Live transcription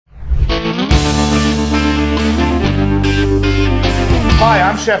Hi,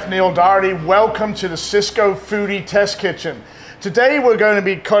 I'm Chef Neil Doherty. Welcome to the Cisco Foodie Test Kitchen. Today we're going to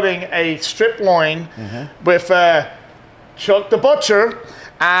be cutting a strip loin with Chuck the Butcher.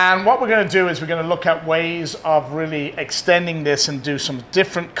 And what we're going to do is we're going to look at ways of really extending this and do some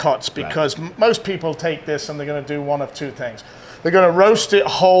different cuts, because most people take this and they're going to do one of two things. They're going to roast it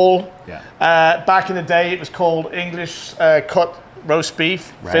whole. Back in the day it was called English cut roast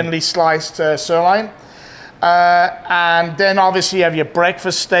beef, thinly sliced sirloin. And then obviously you have your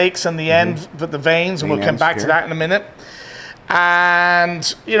breakfast steaks and the end with the veins, and we'll come back to that in a minute.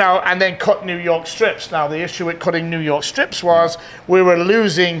 And, you know, and then cut New York strips. Now, the issue with cutting New York strips was we were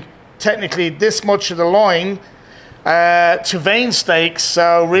losing technically this much of the loin to vein steaks.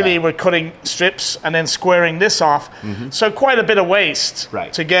 So really we're cutting strips and then squaring this off. So quite a bit of waste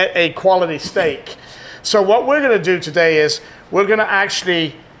to get a quality steak. So what we're going to do today is we're going to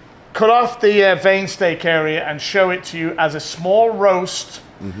actually cut off the vein steak area and show it to you as a small roast,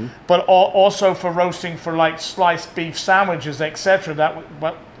 but also for roasting for like sliced beef sandwiches, etc.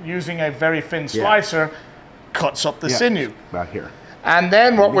 That using a very thin slicer cuts up the sinew. About here. And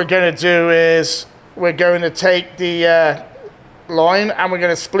then what we're going to do is we're going to take the loin and we're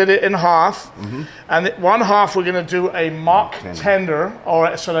going to split it in half. And one half we're going to do a mock tender,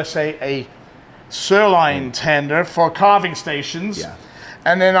 or should I say a sirloin tender for carving stations.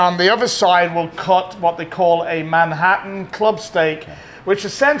 And then on the other side, we'll cut what they call a Manhattan club steak, which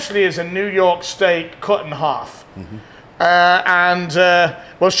essentially is a New York steak cut in half. And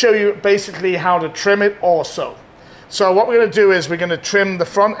we'll show you basically how to trim it also. So what we're going to do is we're going to trim the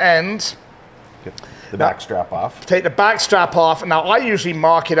front end. Get the back strap off. Take the back strap off. Now, I usually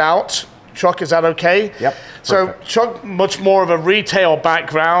mark it out. Chuck, is that okay? Yep. So perfect. Chuck, much more of a retail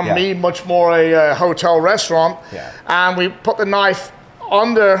background. Me, much more a hotel restaurant. And we put the knife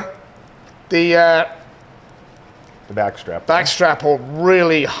under the back strap. Back strap, or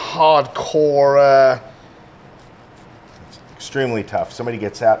really hardcore. It's extremely tough. Somebody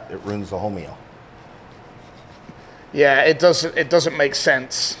gets that, it ruins the whole meal. Yeah, it doesn't make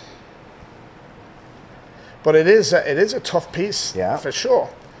sense. But it is a tough piece, for sure.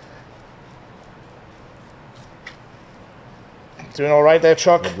 Doing all right there,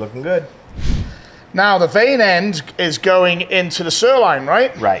 Chuck? Looking good. Now, the vein end is going into the sirloin,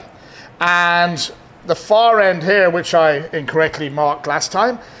 right? Right. And the far end here, which I incorrectly marked last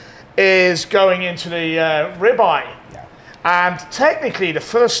time, is going into the ribeye. And technically, the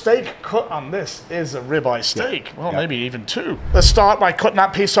first steak cut on this is a ribeye steak. Well, maybe even two. Let's start by cutting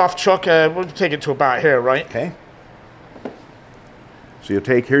that piece off, Chuck. We'll take it to about here, right? Okay. So you'll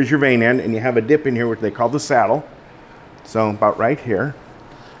take, here's your vein end, and you have a dip in here, which they call the saddle. So about right here.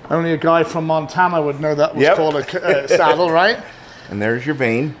 Only a guy from Montana would know that was called a saddle, right? And there's your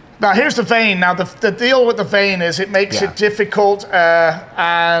vein. Now, here's the vein. Now, the deal with the vein is it makes it difficult,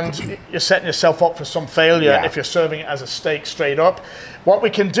 and you're setting yourself up for some failure if you're serving it as a steak straight up. What we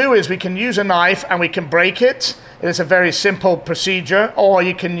can do is we can use a knife and we can break it. It's a very simple procedure. Or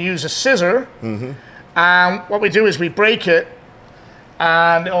you can use a scissor. And what we do is we break it,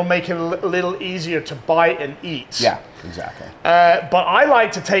 and it'll make it a little easier to bite and eat. Yeah, exactly. But I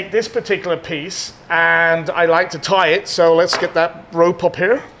like to take this particular piece and I like to tie it. So let's get that rope up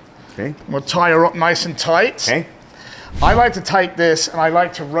here. Okay. We'll tie her up nice and tight. Okay. I like to take this and I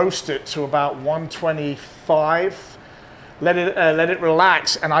like to roast it to about 125. Let it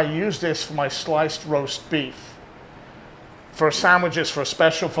relax, and I use this for my sliced roast beef. For sandwiches, for a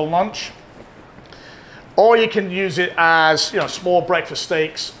special for lunch. Or you can use it as, you know, small breakfast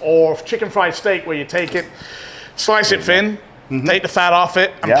steaks or chicken fried steak, where you take it, slice it thin, take the fat off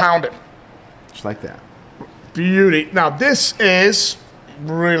it, and pound it. Just like that. Beauty. Now, this is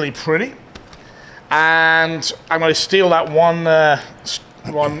really pretty. And I'm going to steal that one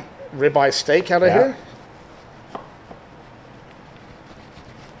ribeye steak out of here.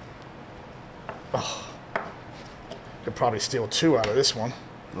 Oh, could probably steal two out of this one.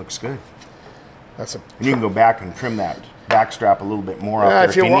 Looks good. That's a. And you can go back and trim that back strap a little bit more off there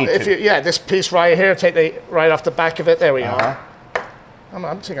if you need to. This piece right here, take the right off the back of it. There we are.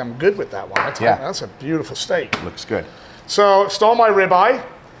 I think I'm good with that one. That's a beautiful steak. Looks good. So stole my ribeye.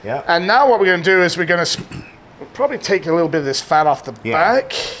 Yeah. And now what we're going to do is we're going to probably take a little bit of this fat off the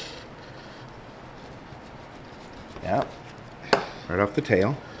back. Yeah. Right off the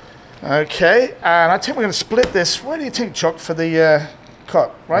tail. Okay. And I think we're going to split this. Where do you think, Chuck, for the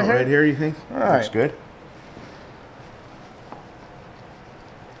cut? Right here? Right here, you think? All right. Looks good.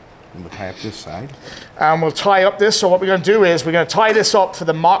 And we'll tie up this side. And we'll tie up this. So what we're going to do is we're going to tie this up for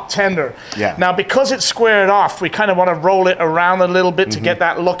the mock tender. Yeah. Now, because it's squared off, we kind of want to roll it around a little bit to get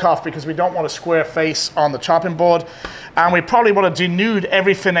that look off, because we don't want a square face on the chopping board. And we probably want to denude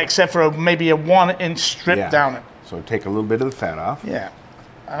everything except for maybe a 1-inch strip down it. So take a little bit of the fat off. Yeah.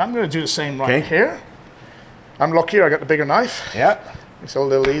 And I'm going to do the same right here. I'm luckier, I got the bigger knife. Yeah. It's a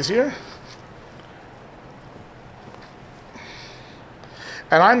little easier.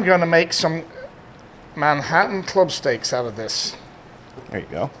 And I'm going to make some Manhattan club steaks out of this. There you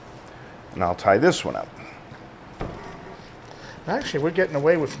go. And I'll tie this one up. Actually, we're getting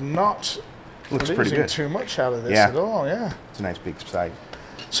away with not losing too much out of this at all, yeah. It's a nice big side.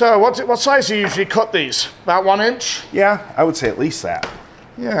 So what size do you usually cut these? About 1 inch? Yeah, I would say at least that.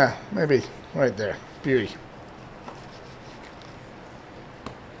 Yeah, maybe right there. Beauty.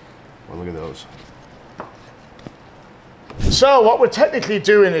 Well, look at those. So what we're technically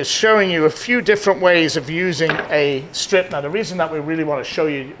doing is showing you a few different ways of using a strip. Now, the reason that we really want to show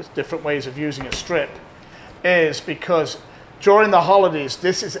you different ways of using a strip is because during the holidays,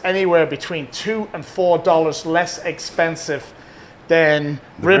 this is anywhere between $2 and $4 less expensive than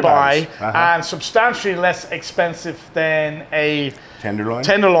ribeye, and substantially less expensive than a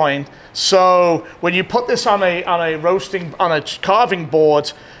tenderloin. So when you put this on a carving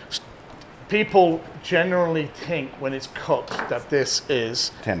board, people generally think when it's cooked that this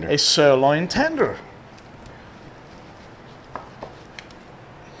is a sirloin tender.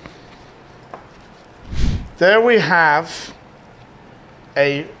 There we have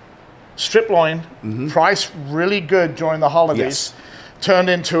a strip loin, priced really good during the holidays, turned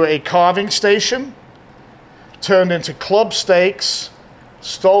into a carving station, turned into club steaks,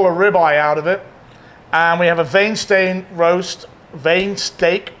 stole a ribeye out of it, and we have a vein steak roast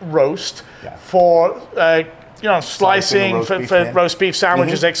for slicing for roast beef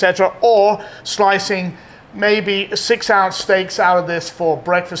sandwiches, etc., or slicing maybe 6-ounce steaks out of this for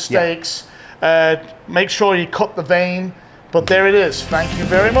breakfast steaks. Make sure you cut the vein. But there it is. Thank you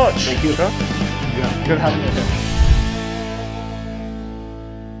very much. Thank you. Good having you here.